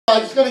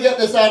I'm just going to get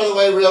this out of the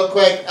way real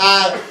quick.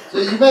 So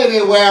you may be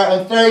aware,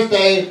 on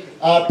Thursday,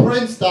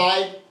 Prince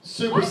died.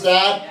 Super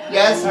sad.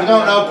 Yes, if you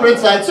don't know,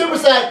 Prince died. Super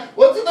sad.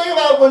 What's the thing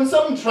about when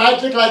something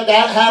tragic like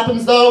that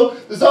happens, though?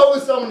 There's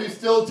always someone who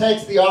still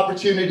takes the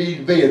opportunity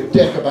to be a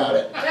dick about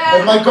it.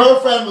 And my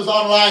girlfriend was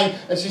online,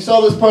 and she saw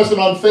this person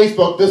on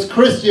Facebook, this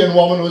Christian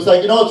woman was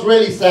like, you know what's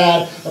really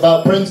sad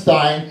about Prince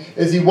dying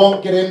is he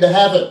won't get into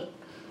heaven.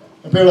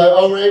 And people are like,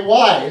 oh, really?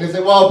 Why? And he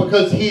said, well,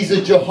 because he's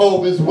a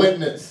Jehovah's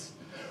Witness.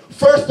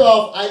 First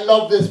off, I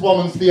love this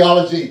woman's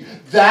theology.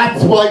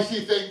 That's why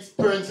she thinks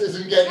Prince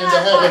isn't getting into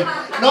heaven.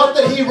 Not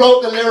that he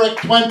wrote the lyric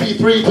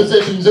 23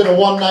 positions in a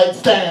one-night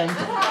stand.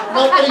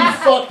 Not that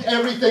he fucked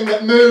everything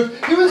that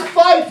moved. He was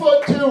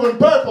 5'2" and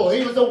purple.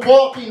 He was a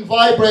walking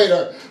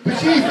vibrator. But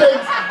she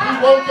thinks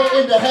he won't get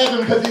into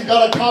heaven because he's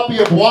got a copy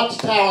of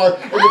Watchtower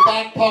in the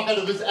back pocket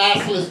of his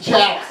assless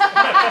chaps.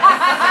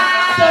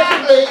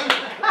 Secondly,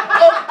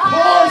 of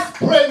course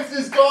Prince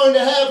is going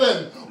to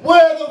heaven.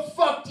 Where the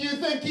fuck do you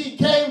think he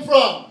came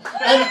from?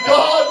 And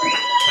God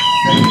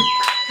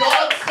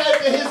said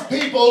to his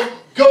people,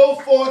 go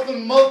forth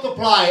and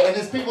multiply. And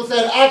his people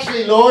said,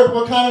 actually, Lord,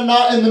 we're kind of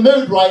not in the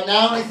mood right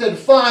now. And he said,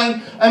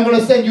 fine, I'm going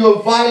to send you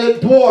a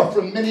violet dwarf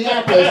from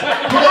Minneapolis. He'll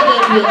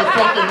get you in the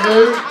fucking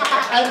mood.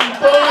 And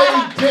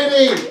boy, did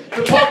he.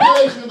 The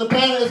population of the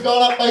planet has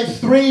gone up by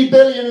 3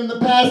 billion in the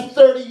past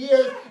 30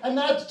 years. And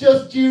that's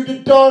just due to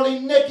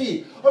Darling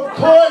Nikki. Of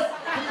course,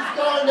 he's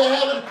going to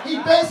heaven.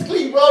 He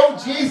basically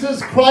wrote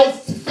Jesus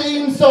Christ's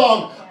theme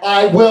song.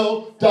 I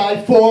will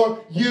die for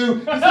you.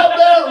 He's up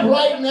there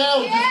right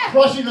now just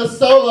crushing a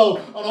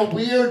solo on a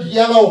weird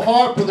yellow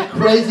harp with a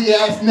crazy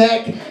ass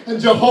neck.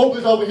 And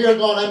Jehovah's over here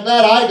going, I'm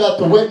glad I got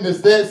to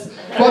witness this.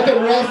 Fucking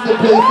rest in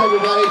peace,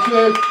 everybody.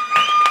 Cheers.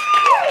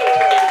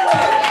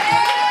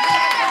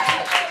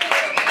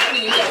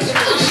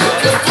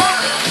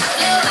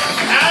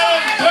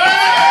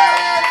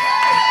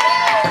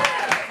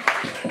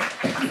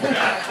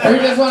 We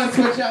just want to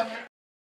switch